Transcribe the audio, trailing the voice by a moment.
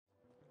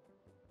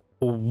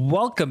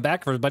Welcome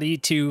back, everybody,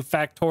 to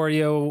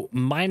Factorio.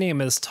 My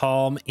name is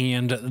Tom,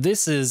 and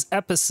this is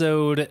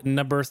episode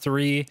number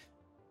 3.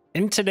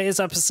 In today's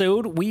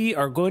episode, we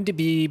are going to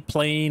be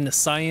playing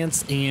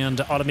science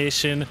and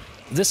automation.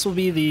 This will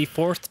be the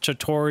 4th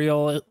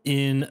tutorial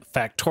in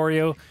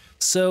Factorio.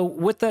 So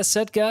with that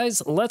said,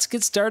 guys, let's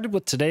get started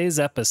with today's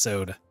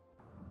episode.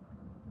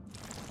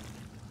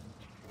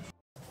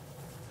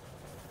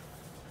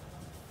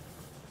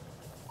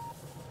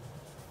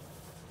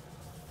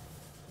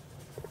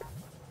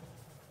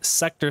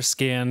 Sector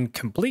scan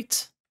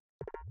complete.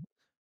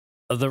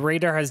 The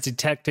radar has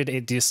detected a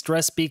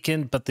distress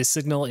beacon, but the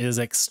signal is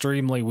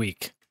extremely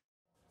weak.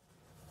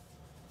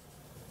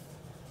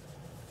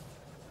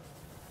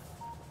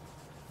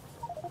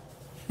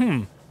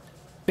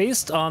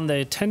 Based on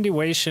the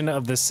attenuation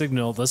of the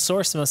signal, the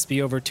source must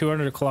be over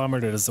 200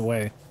 kilometers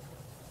away.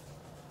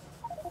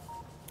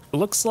 It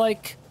looks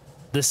like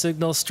the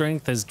signal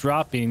strength is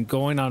dropping.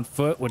 Going on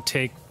foot would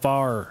take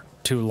far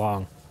too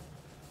long.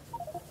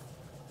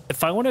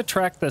 If I want to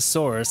track the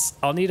source,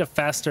 I'll need a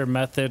faster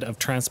method of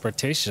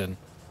transportation.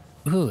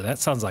 Ooh, that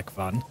sounds like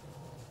fun.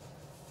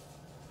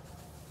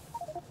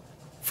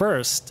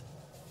 First,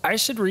 I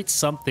should research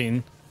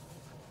something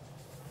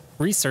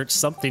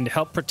to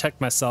help protect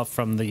myself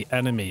from the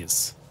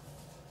enemies.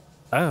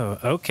 Oh,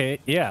 okay,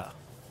 yeah.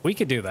 We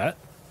could do that.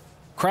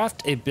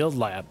 Craft a build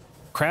lab.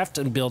 Craft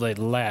and build a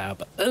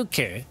lab.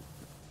 Okay.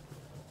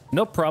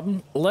 No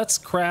problem. Let's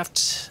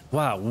craft...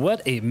 Wow,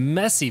 what a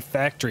messy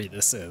factory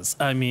this is.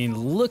 I mean,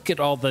 look at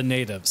all the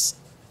natives.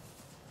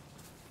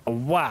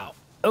 Wow.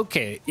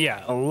 Okay,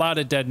 yeah, a lot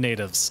of dead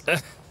natives.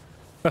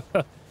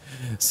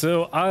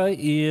 So I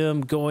am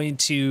going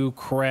to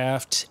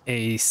craft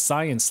a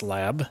science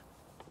lab.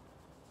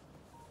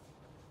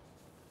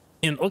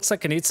 And it looks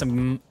like I need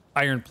some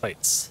iron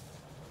plates.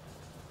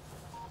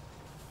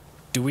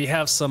 Do we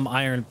have some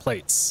iron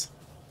plates?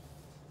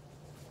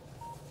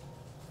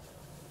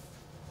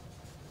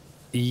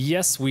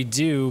 Yes, we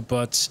do,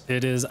 but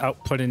it is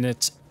outputting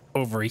it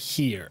over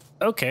here.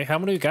 Okay, how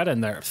many we got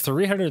in there?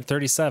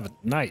 337.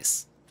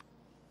 Nice.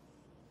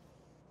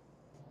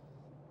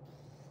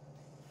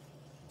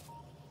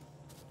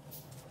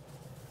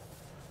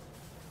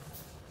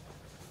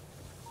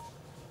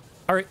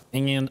 All right,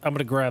 and I'm going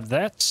to grab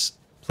that,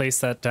 place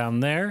that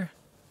down there.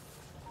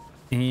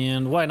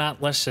 And why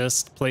not? Let's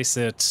just place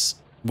it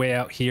way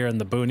out here in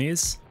the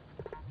boonies.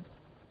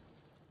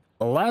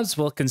 Labs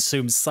will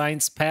consume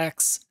science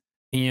packs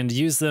and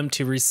use them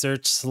to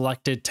research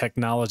selected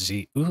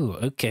technology. Ooh,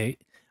 okay.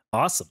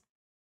 Awesome.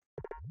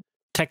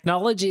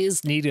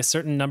 Technologies need a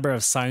certain number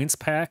of science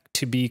pack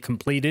to be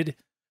completed,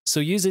 so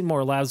using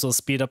more labs will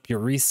speed up your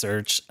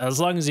research as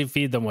long as you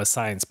feed them with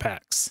science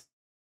packs.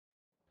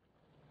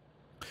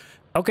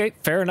 Okay,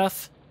 fair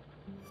enough.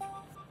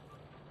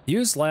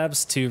 Use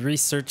labs to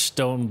research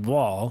stone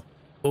wall.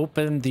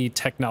 Open the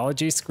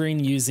technology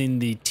screen using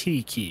the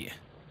T key.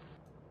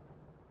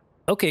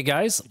 Okay,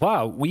 guys,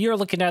 wow, we are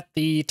looking at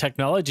the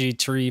technology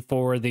tree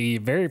for the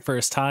very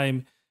first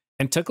time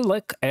and took a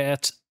look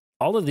at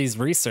all of these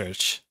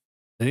research.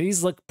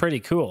 These look pretty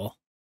cool.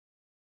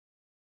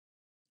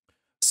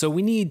 So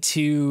we need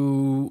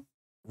to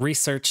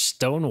research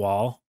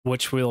Stonewall,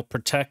 which will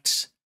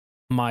protect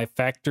my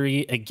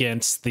factory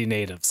against the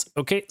natives.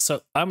 Okay,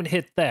 so I'm going to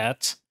hit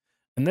that,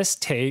 and this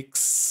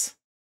takes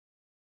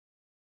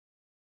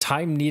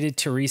time needed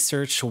to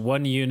research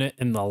 1 unit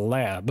in the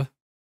lab.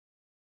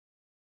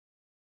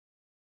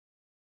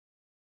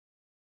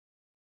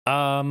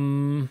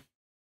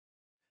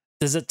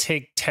 Does it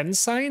take 10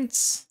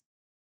 science?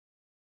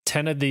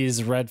 10 of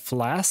these red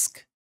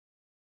flask?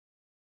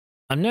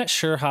 I'm not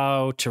sure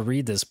how to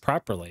read this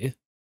properly.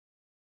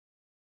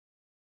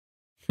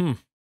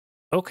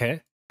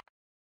 Okay.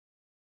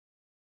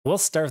 We'll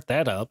start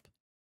that up.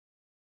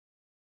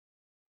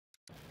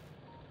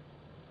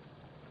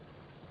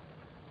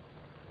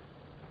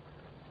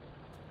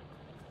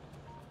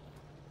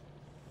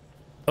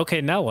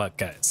 Okay, now what,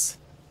 guys?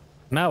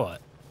 Now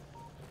what?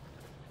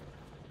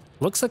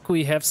 Looks like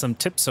we have some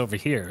tips over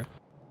here.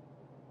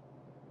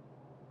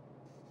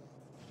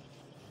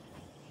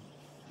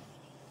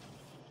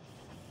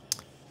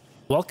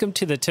 Welcome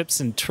to the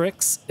tips and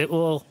tricks. It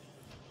will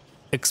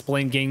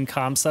explain game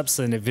concepts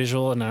in a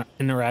visual and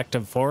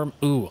interactive form.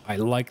 Ooh, I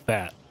like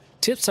that.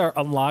 Tips are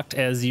unlocked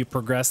as you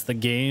progress the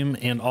game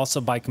and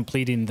also by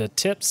completing the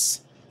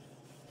tips.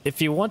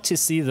 If you want to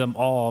see them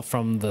all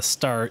from the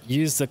start,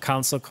 use the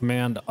console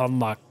command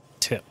unlock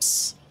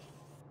tips.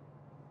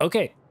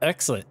 Okay,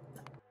 excellent.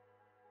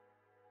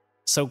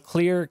 So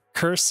clear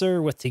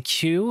cursor with the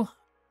Q.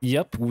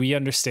 Yep, we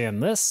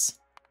understand this.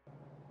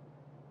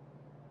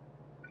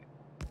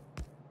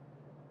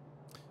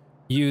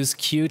 Use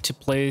Q to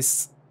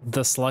place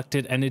the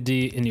selected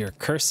entity in your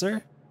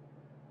cursor.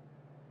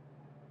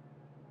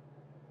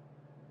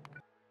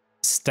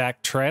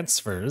 Stack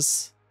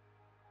transfers.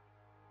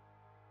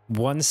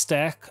 1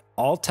 stack,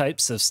 all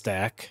types of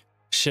stack.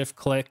 Shift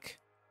click,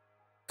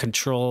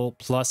 Control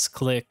plus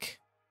click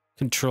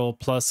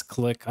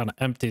on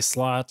empty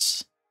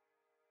slots.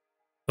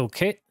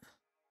 Okay.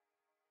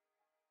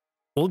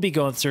 We'll be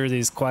going through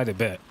these quite a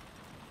bit.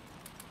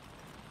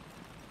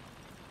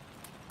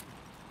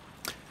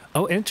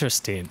 Oh,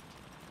 interesting.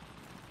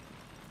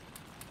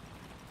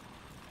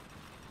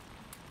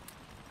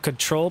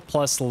 Control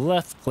plus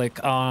left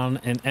click on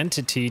an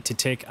entity to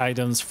take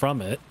items from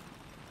it.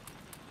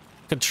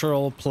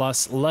 Control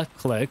plus left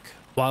click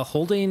while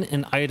holding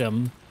an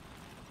item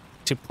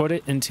to put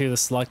it into the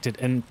selected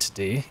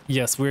entity.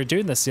 Yes, we were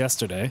doing this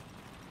yesterday.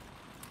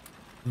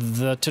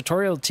 The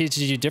tutorial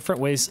teaches you different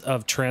ways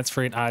of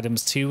transferring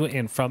items to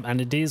and from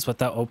entities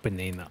without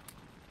opening them.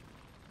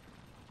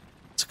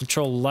 So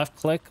control left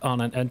click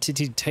on an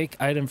entity to take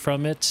item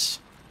from it.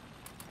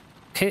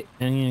 Okay,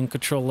 and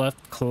control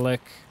left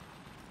click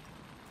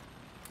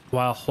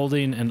while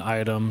holding an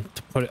item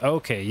to put it.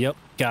 Okay, yep,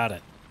 got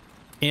it.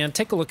 And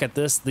take a look at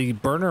this. The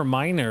burner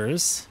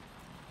miners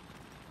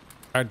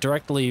are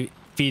directly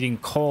feeding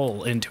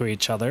coal into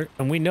each other.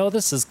 And we know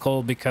this is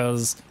coal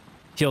because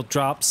he'll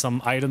drop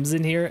some items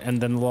in here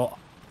and then the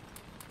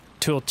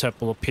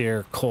tooltip will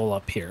appear coal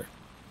up here.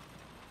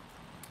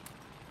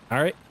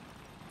 All right.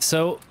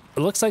 So it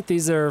looks like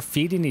these are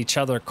feeding each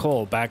other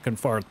coal back and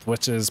forth,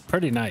 which is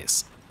pretty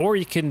nice. Or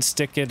you can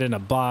stick it in a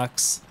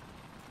box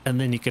and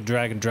then you could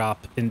drag and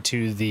drop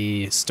into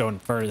the stone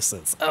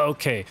furnaces.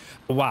 Okay.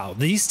 Wow.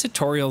 These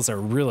tutorials are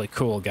really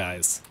cool,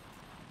 guys.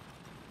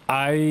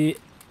 I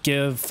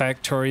give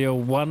Factorio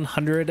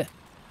 100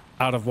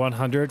 out of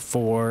 100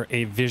 for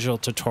a visual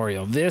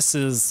tutorial. This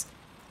is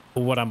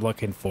what I'm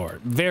looking for.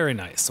 Very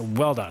nice.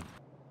 Well done.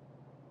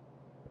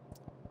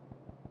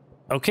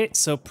 Okay,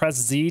 so press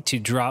Z to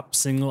drop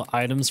single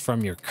items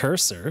from your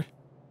cursor.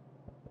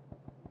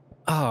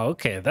 Oh,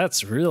 okay,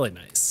 that's really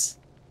nice.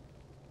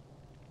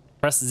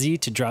 Press Z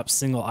to drop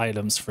single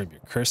items from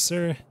your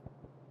cursor.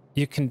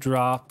 You can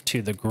drop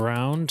to the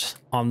ground,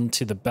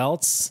 onto the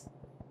belts,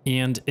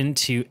 and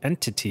into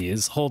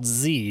entities. Hold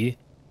Z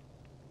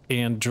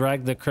and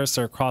drag the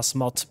cursor across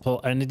multiple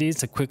entities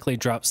to quickly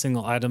drop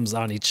single items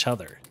on each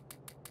other.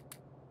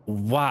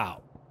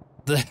 Wow,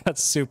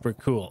 that's super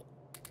cool.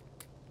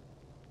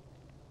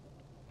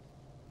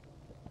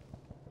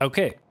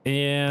 Okay,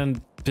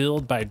 and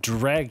build by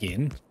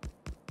dragging.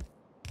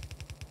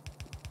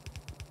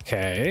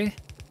 Okay.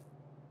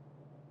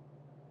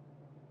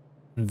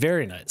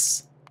 Very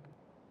nice.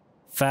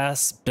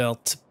 Fast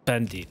belt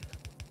bending.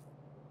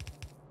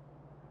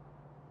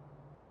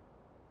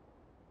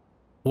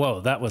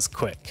 Whoa, that was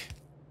quick.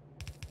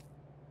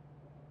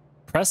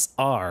 Press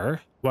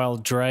R while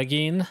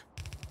dragging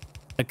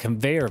a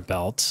conveyor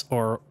belt,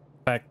 or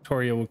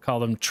Factorio would call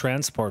them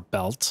transport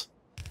belt,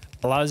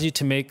 allows you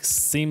to make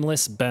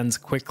seamless bends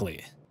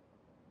quickly.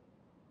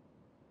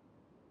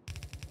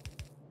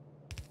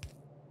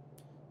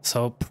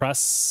 So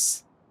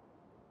press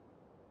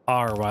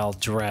R while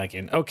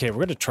dragging. Okay,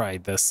 we're gonna try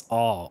this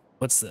all.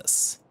 What's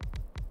this?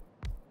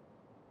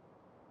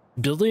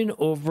 Building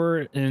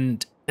over an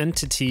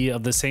entity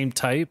of the same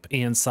type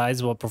and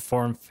size will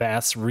perform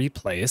fast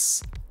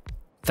replace.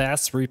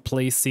 Fast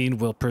replacing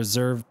will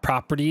preserve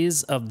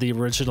properties of the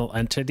original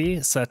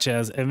entity, such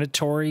as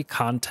inventory,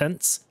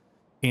 contents,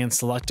 and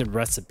selected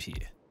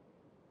recipe.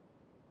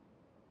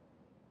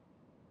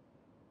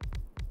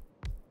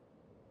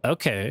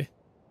 Okay.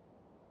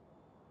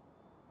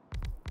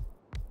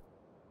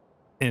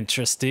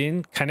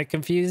 Interesting. Kind of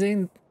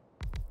confusing.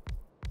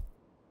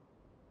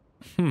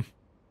 You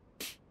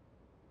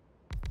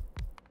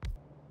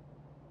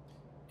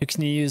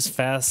can use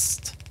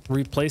fast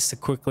replace to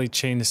quickly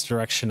change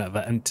direction of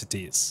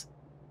entities.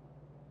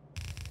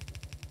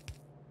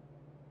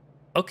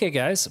 Okay,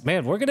 guys.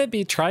 Man, we're going to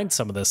be trying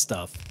some of this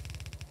stuff,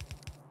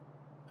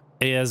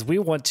 as we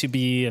want to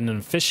be an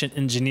efficient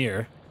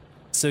engineer.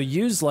 So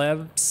use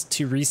labs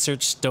to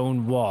research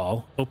stone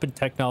wall. Open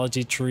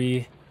technology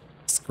tree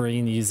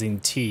screen using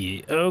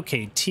T.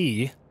 Okay,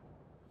 T.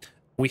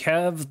 We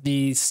have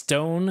the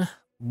stone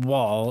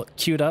wall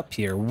queued up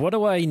here. What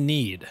do I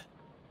need?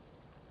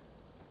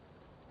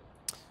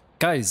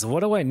 Guys, what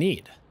do I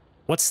need?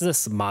 What's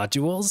this?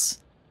 Modules?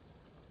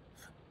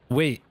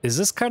 Wait, is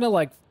this kind of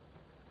like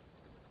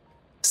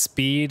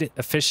speed,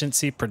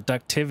 efficiency,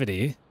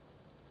 productivity,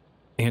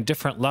 and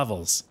different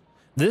levels?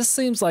 This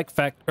seems like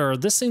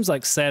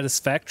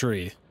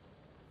satisfactory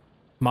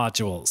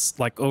modules,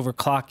 like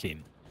overclocking.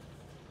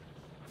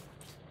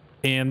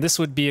 And this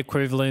would be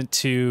equivalent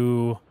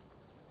to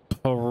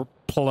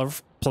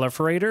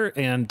proliferator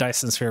and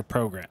Dyson Sphere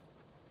program.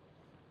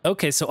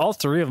 Okay, so all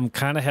three of them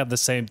kind of have the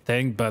same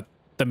thing, but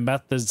the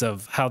methods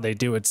of how they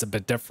do it's a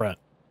bit different.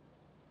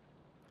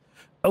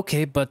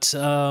 Okay, but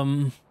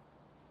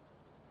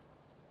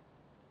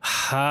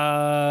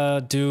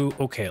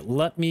okay,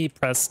 let me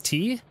press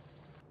T,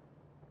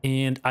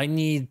 and I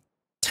need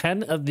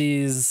 10 of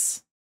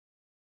these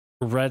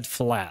red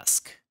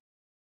flask.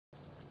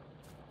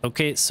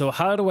 Okay, so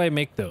how do I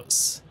make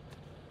those?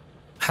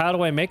 How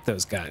do I make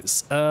those,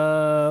 guys?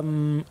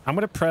 I'm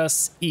gonna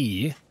press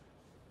E,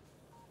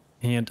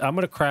 and I'm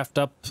gonna craft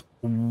up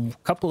a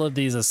couple of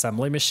these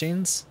assembly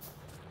machines.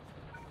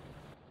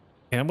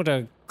 And I'm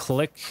gonna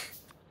click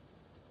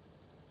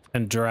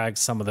and drag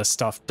some of this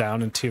stuff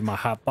down into my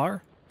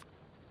hotbar.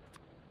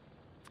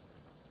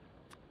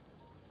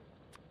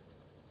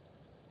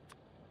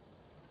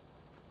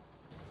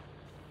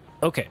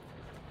 Okay.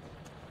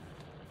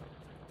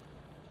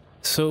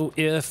 So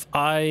if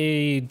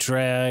I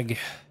drag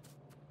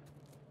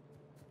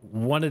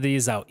one of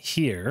these out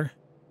here,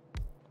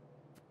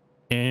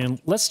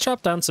 and let's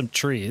chop down some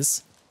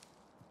trees.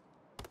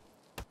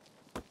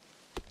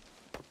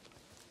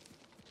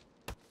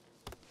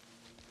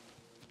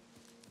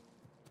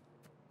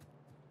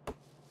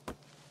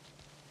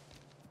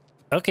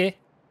 Okay.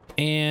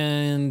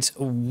 And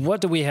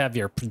what do we have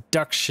here?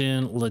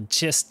 Production,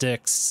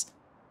 logistics,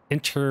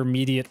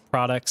 intermediate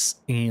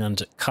products,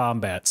 and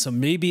combat. So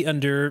maybe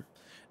under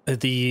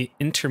the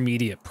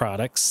intermediate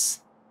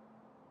products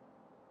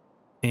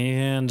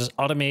and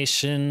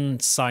automation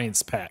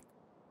science pack.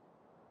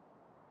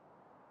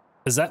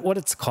 Is that what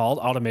it's called?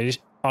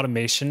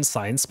 Automation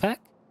science pack?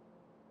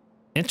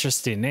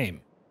 Interesting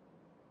name.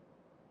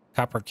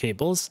 Copper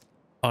cables,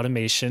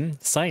 automation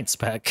science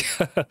pack.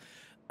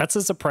 That's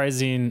a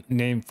surprising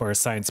name for a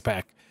science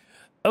pack.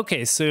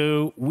 Okay,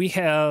 so we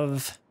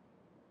have...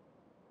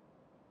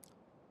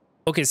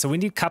 Okay, so we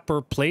need copper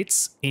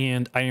plates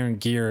and iron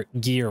gear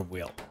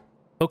wheel.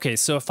 Okay,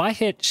 so if I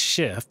hit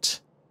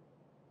shift,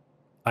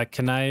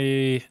 can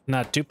I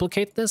not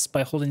duplicate this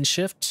by holding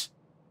shift?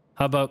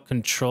 How about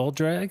control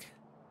drag?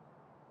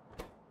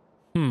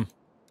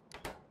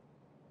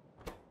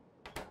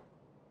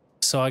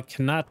 So I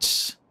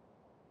cannot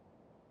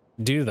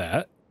do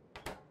that.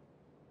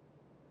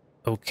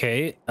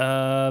 Okay,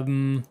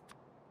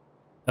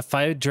 if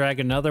I drag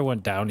another one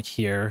down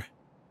here,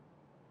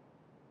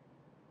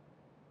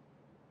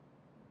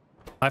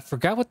 I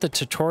forgot what the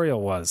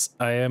tutorial was.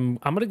 I'm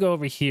gonna go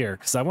over here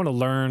because I want to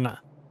learn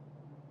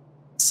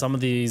some of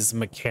these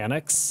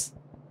mechanics.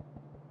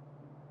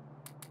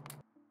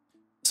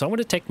 So I'm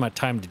gonna take my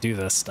time to do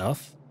this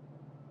stuff.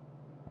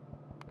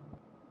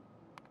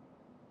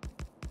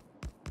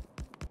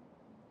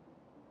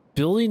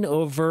 Building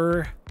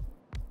over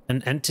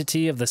an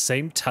entity of the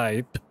same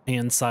type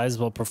and size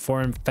will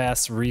perform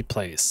fast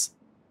replace.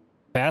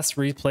 Fast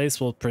replace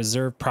will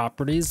preserve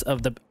properties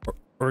of the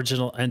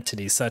original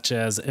entity, such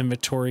as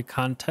inventory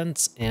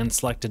contents and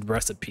selected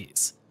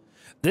recipes.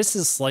 This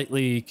is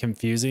slightly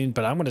confusing,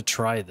 but I'm going to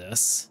try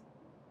this.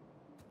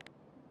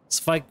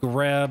 So if I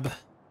grab...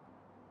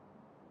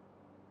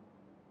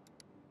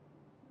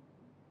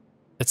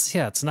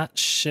 it's not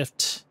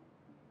shift...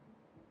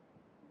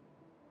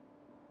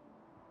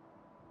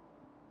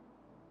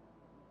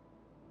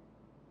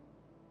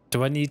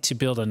 Do I need to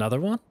build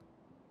another one?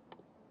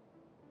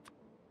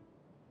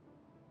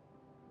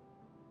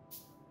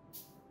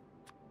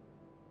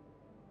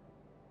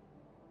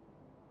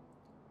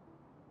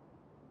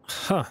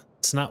 Huh,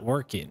 it's not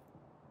working.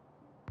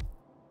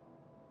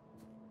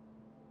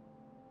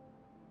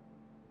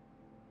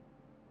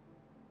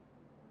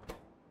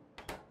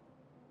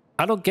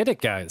 I don't get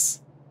it,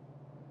 guys.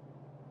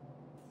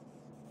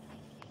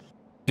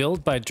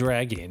 Build by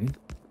dragging.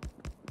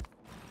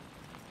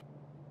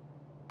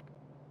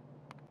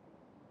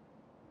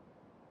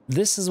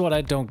 This is what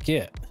I don't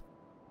get.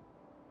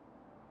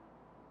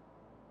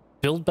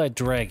 Build by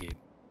dragging.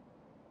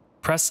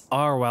 Press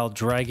R while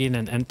dragging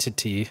an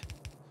entity.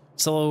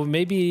 So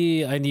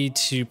maybe I need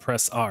to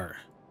press R.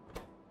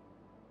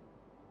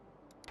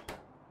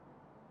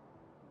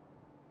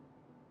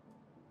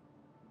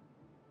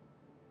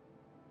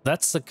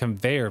 That's the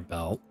conveyor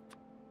belt.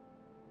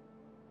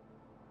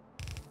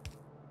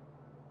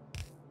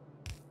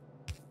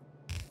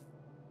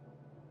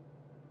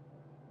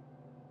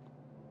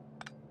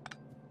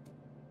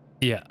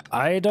 Yeah,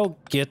 I don't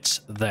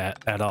get that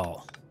at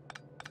all.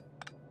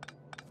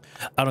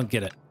 I don't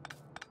get it.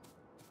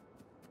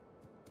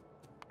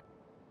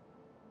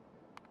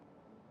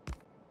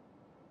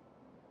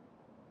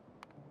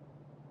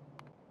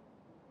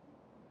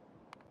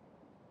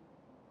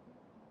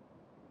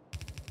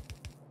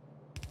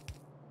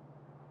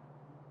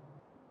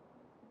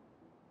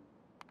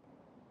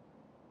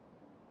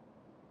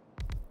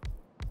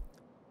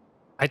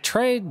 I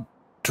tried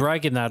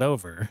dragging that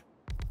over,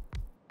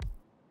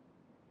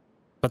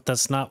 but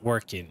that's not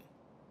working.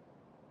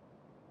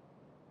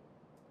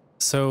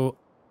 So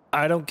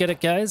I don't get it,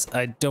 guys.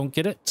 I don't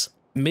get it.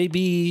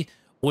 Maybe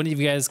one of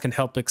you guys can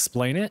help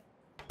explain it.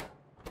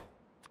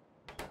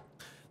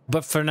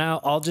 But for now,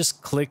 I'll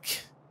just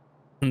click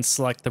and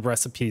select the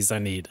recipes I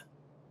need.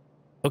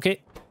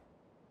 Okay.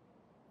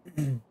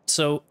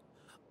 So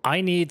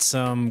I need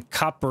some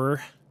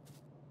copper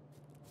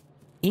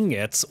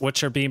ingots,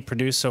 which are being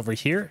produced over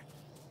here.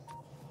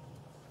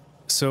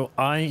 So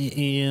I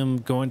am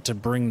going to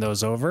bring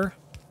those over.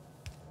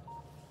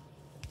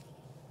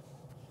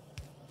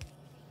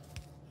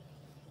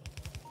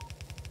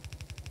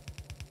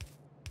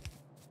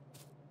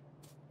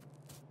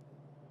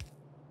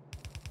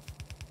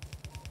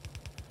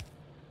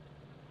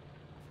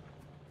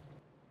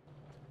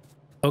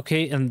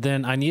 Okay, and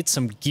then I need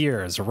some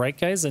gears, right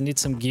guys? I need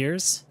some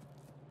gears.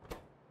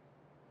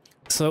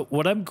 So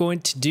what I'm going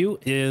to do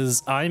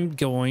is I'm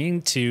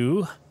going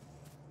to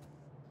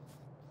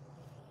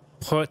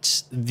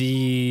put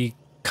the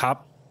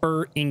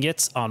copper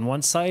ingots on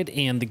one side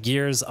and the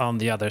gears on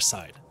the other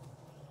side.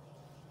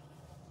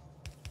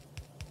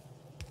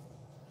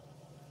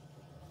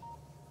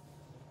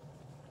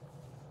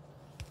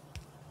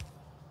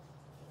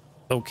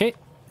 Okay,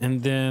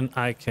 and then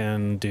I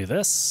can do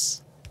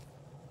this.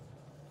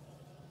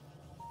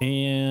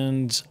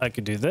 And I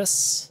could do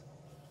this.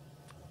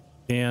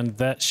 And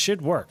that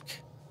should work.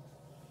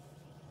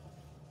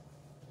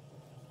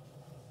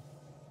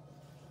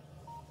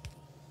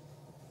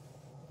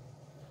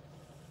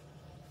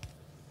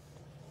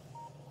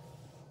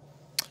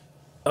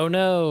 Oh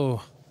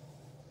no,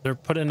 they're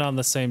putting on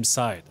the same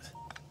side.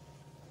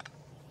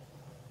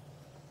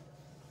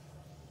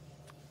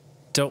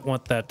 Don't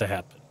want that to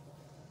happen.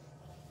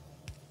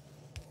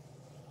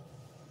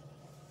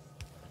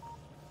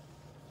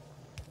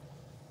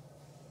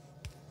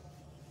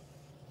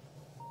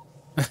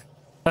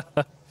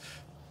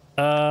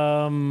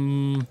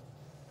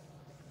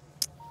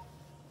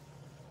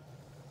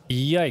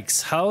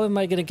 Yikes, how am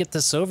I gonna get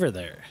this over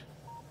there?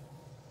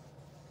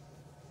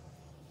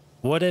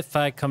 What if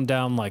I come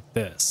down like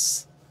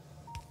this?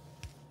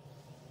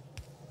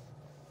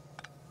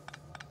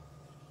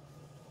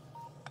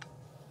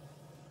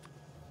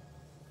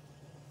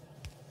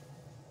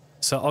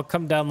 So I'll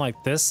come down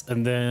like this,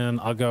 and then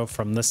I'll go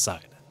from this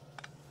side.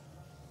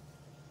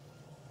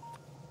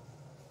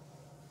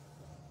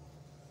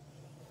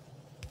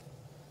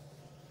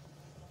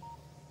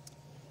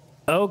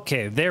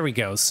 Okay, there we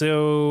go.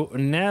 So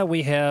now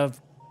we have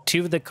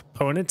two of the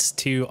components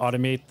to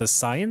automate the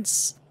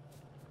science.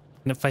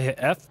 And if I hit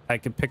F, I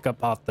can pick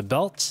up off the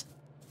belt.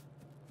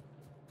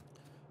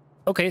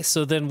 Okay,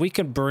 so then we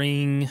can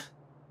bring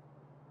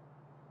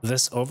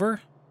this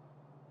over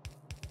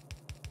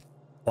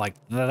like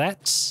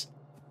that.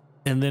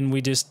 And then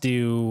we just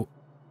do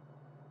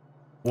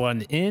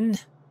 1 in,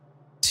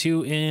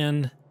 2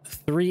 in,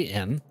 3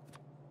 in.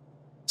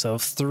 So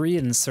 3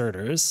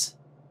 inserters.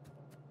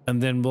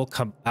 And then we'll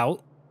come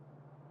out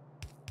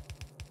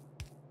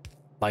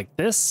like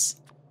this.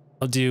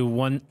 I'll do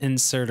 1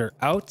 inserter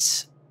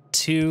out,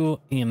 2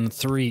 and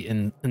 3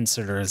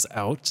 inserters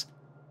out.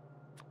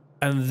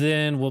 And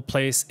then we'll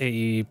place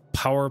a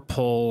power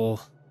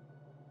pole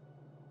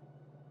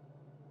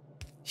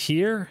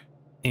here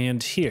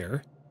and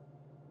here.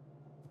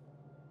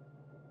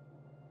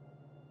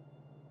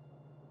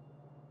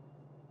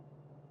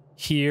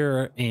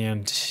 Here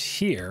and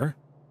here.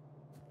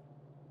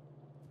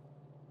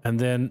 And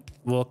then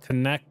we'll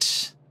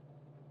connect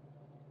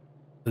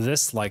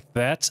this like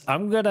that.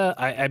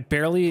 I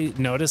barely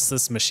noticed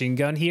this machine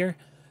gun here.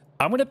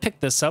 I'm gonna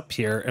pick this up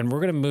here and we're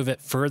gonna move it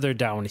further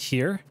down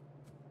here.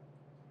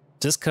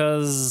 Just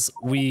because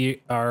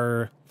we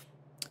are...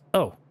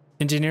 Oh,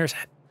 engineers...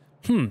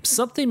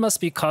 something must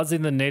be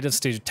causing the natives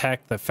to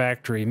attack the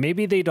factory.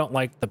 Maybe they don't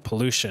like the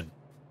pollution.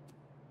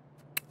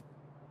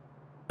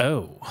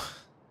 Oh.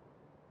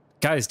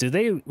 Guys, do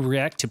they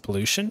react to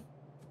pollution?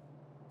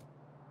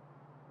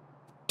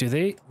 Do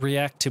they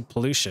react to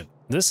pollution?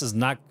 This is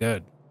not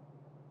good.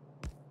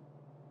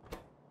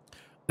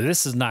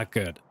 This is not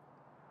good.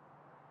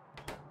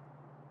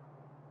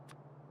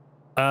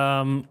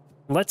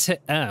 Let's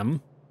hit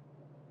M.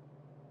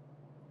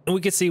 And we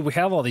can see we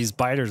have all these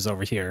biters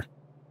over here.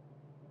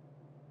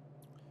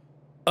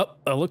 Oh,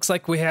 it looks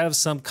like we have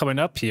some coming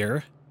up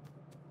here.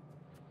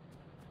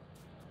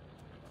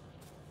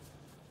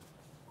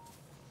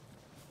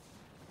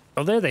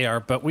 Oh, there they are,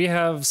 but we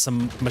have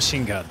some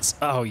machine guns.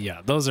 Oh,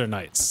 yeah, those are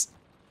nice.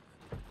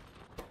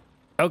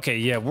 Okay,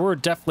 yeah, we're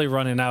definitely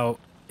running out.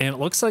 And it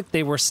looks like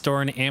they were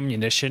storing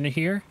ammunition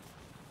here.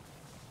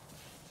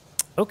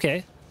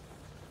 Okay.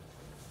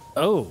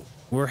 Oh,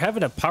 we're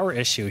having a power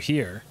issue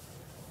here.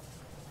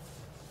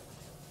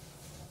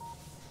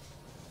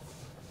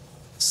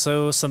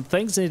 So some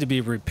things need to be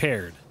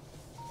repaired.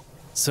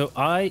 So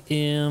I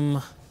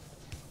am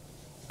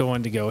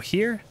going to go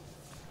here.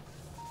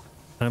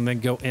 And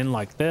then go in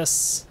like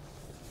this.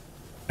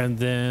 And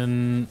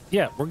then,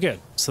 yeah, we're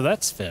good. So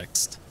that's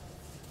fixed.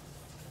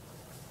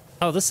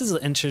 Oh, this is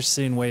an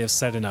interesting way of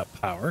setting up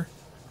power.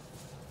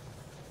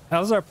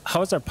 How's our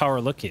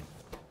power looking?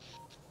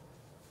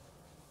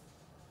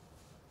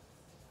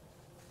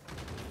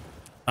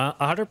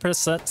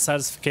 100%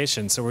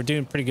 satisfaction, so we're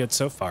doing pretty good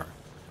so far.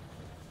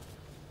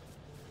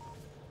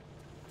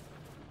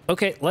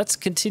 Okay, let's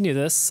continue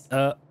this.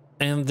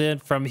 And then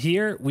from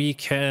here, we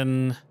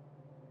can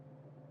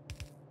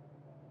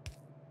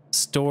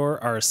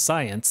store our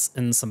science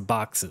in some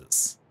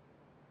boxes.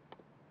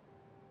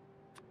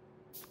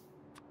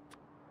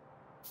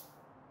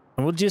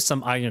 And we'll do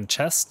some iron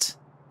chest.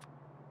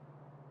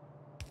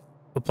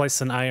 We'll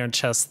place an iron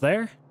chest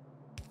there.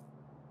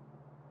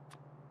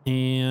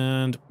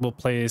 And we'll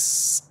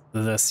place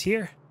this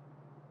here.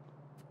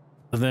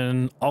 And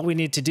then all we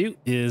need to do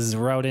is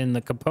route in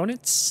the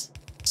components,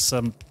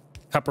 some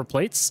copper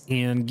plates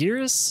and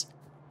gears.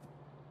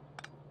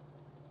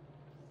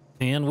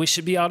 And we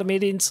should be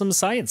automating some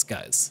science,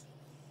 guys.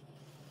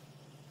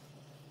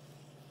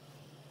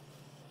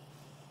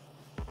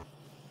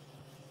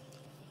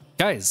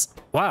 Guys,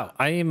 wow,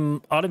 I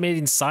am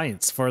automating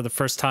science for the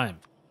first time.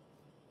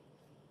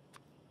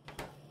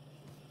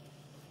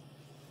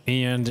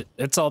 And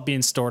it's all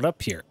being stored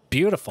up here.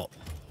 Beautiful.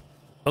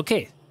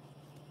 Okay.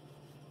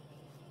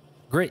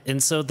 Great.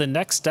 And so the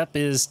next step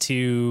is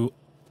to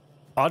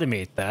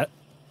automate that.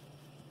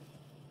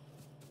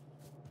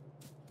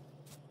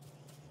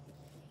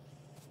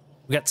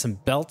 We got some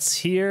belts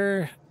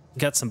here.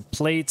 Got some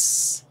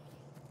plates.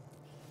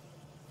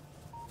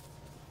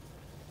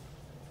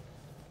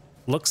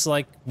 Looks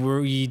like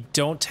we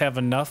don't have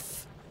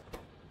enough.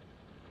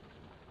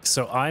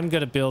 So I'm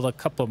going to build a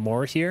couple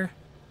more here.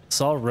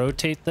 So I'll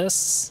rotate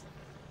this.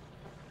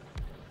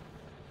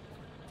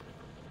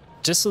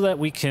 Just so that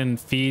we can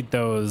feed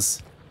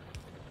those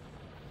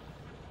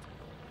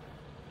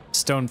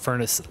stone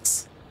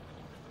furnaces.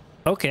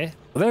 Okay,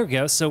 well, there we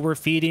go. So we're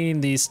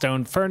feeding these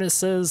stone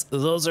furnaces.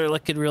 Those are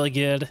looking really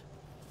good.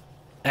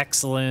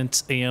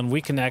 Excellent. And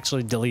we can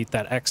actually delete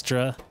that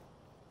extra.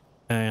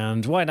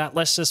 And why not?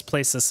 Let's just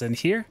place this in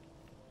here.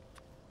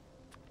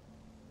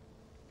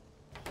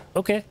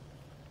 Okay,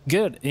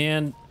 good.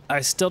 And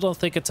I still don't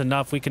think it's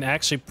enough. We can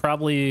actually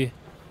probably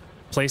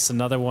place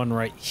another one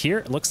right here.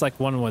 It looks like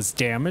one was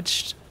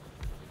damaged.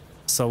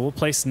 So we'll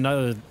place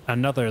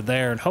another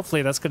there. And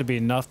hopefully that's going to be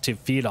enough to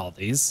feed all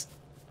these.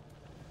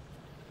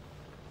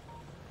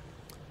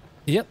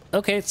 Yep,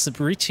 okay, it's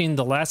reaching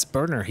the last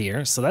burner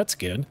here, so that's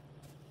good.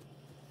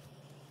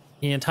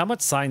 And how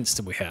much science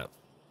do we have?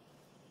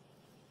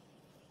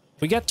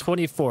 We got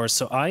 24,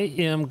 so I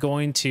am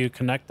going to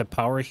connect the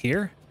power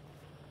here.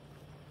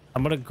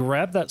 I'm going to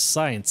grab that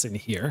science in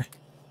here.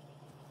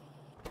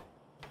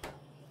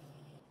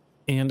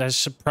 And I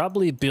should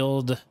probably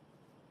build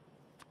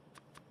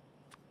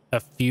a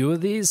few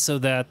of these so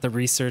that the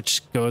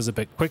research goes a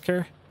bit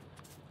quicker.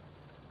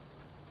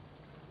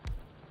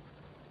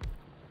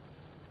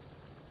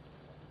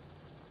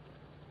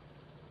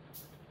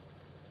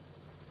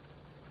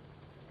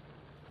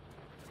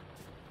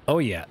 Oh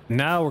yeah,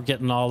 now we're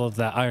getting all of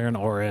that iron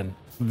ore in.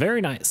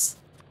 Very nice.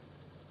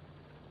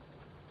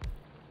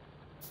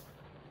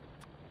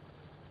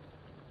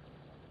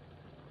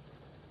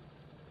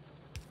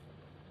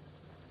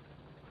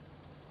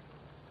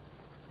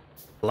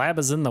 Lab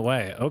is in the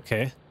way,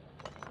 okay.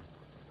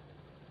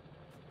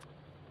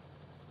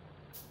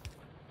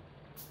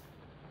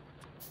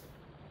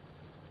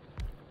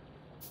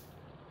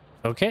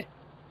 Okay,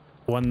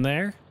 one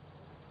there.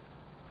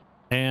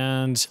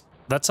 And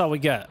that's all we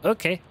got,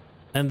 okay.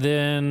 And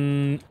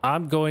then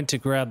I'm going to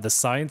grab the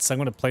science. I'm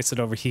going to place it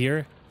over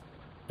here.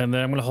 And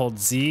then I'm going to hold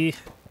Z.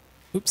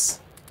 Oops.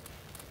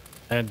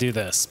 And do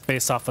this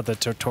based off of the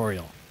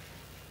tutorial.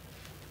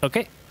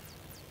 Okay.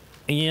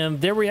 And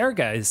there we are,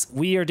 guys.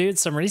 We are doing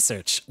some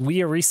research.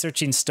 We are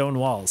researching stone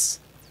walls.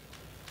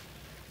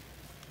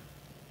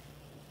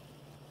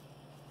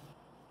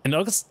 And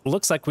it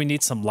looks like we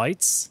need some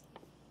lights.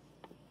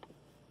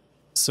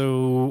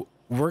 So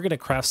we're going to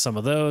craft some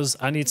of those.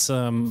 I need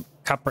some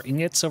copper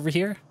ingots over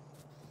here.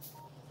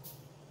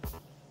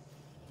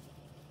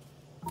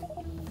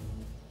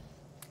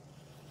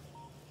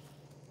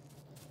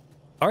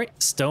 All right,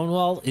 stone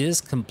wall is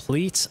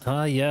complete.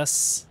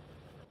 Yes.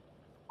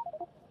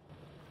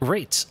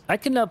 Great. I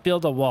can now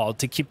build a wall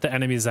to keep the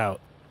enemies out.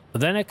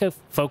 But then I could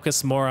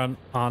focus more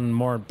on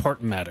more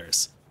important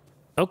matters.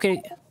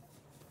 Okay.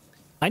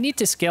 I need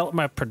to scale up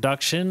my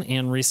production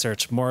and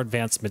research more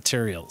advanced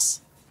materials.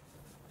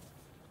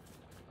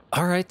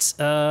 All right.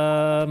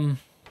 Then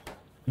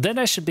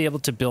I should be able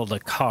to build a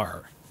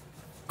car.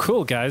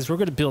 Cool, guys. We're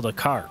going to build a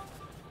car.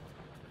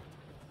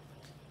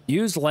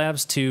 Use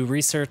labs to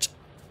research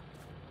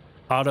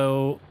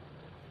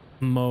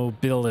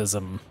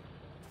automobilism.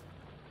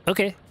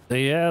 Okay,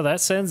 yeah, that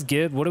sounds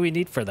good. What do we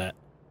need for that?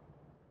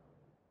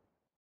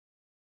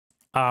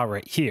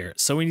 Right here.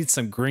 So we need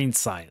some green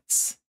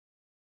science.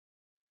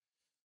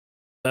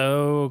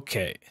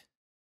 Okay.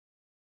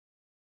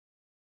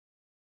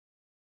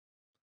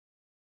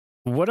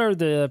 What are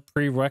the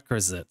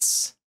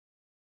prerequisites?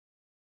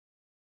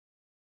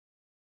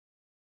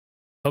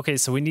 Okay,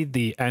 so we need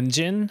the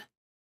engine,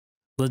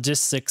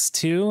 logistics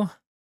 2.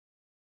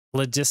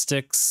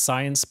 Logistics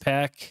science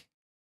pack.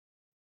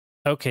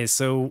 Okay,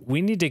 so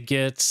we need to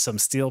get some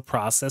steel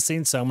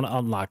processing, so I'm going to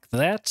unlock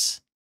that.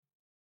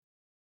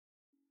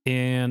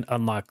 And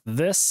unlock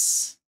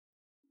this.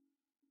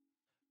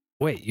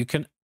 Wait,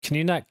 can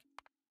you not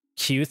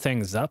queue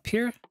things up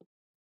here?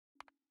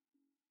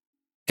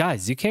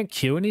 Guys, you can't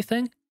queue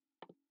anything?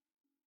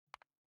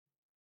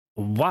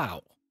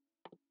 Wow.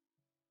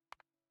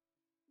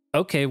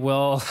 Okay,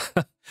 well,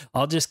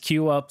 I'll just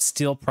queue up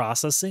steel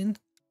processing.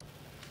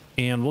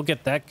 And we'll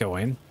get that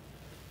going.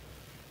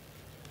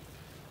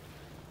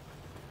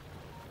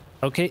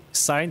 Okay,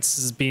 science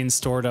is being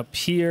stored up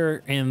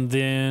here, and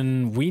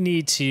then we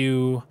need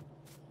to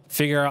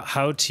figure out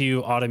how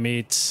to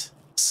automate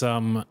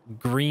some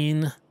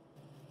green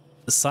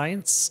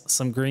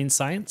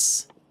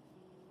science.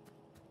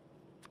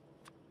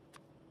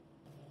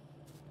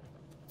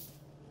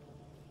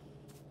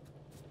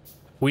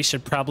 We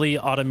should probably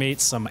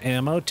automate some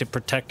ammo to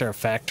protect our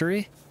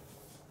factory.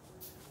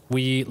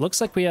 Looks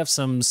like we have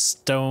some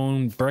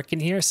stone brick in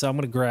here, so I'm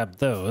going to grab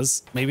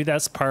those. Maybe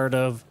that's part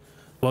of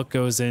what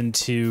goes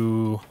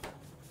into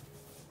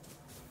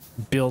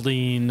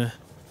building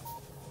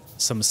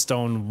some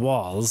stone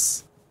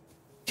walls.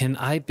 Can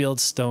I build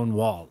stone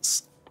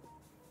walls?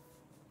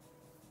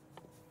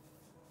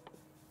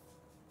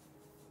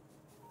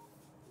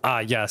 Ah,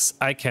 yes,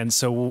 I can.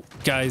 So,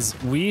 guys,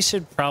 we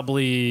should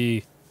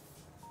probably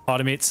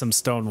automate some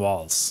stone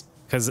walls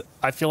because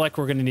I feel like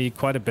we're going to need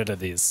quite a bit of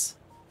these.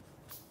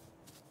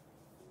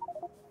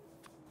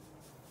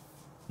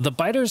 The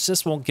biters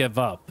just won't give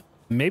up.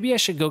 Maybe I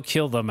should go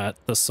kill them at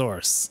the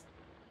source.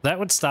 That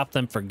would stop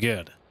them for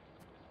good.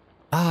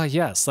 Ah,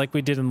 yes, like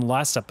we did in the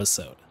last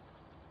episode.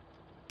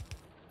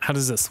 How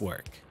does this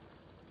work?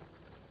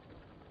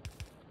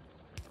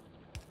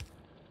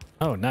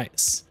 Oh,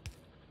 nice.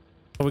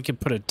 Oh, we can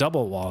put a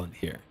double wall in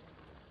here.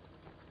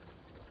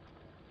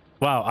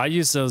 Wow, I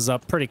used those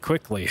up pretty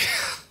quickly.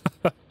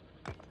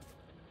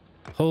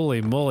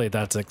 Holy moly,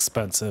 that's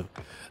expensive.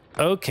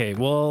 Okay,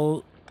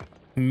 well,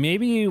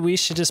 maybe we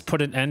should just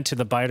put an end to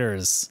the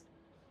biters.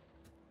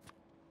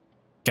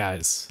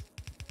 Guys.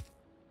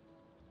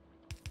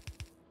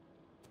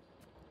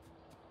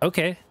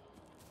 Okay.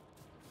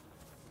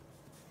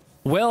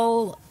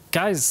 Well,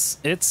 guys,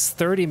 it's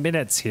 30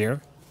 minutes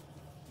here.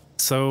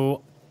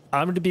 So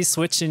I'm going to be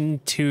switching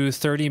to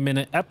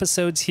 30-minute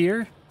episodes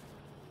here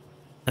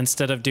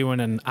instead of doing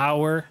an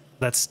hour.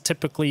 That's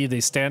typically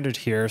the standard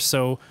here.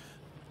 So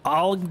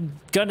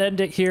gonna end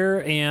it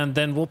here, and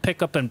then we'll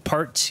pick up in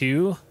part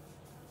 2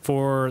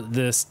 for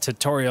this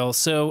tutorial.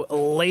 So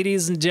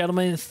ladies and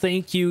gentlemen,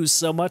 thank you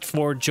so much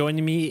for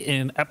joining me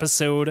in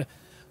episode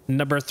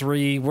number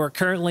 3. We're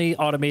currently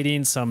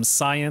automating some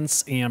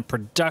science and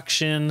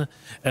production,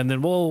 and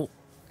then we'll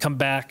come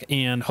back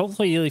and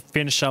hopefully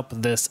finish up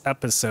this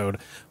episode.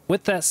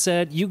 With that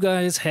said, you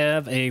guys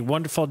have a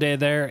wonderful day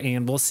there,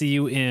 and we'll see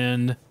you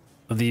in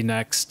the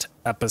next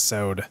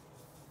episode.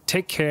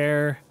 Take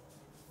care.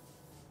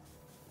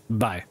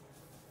 Bye.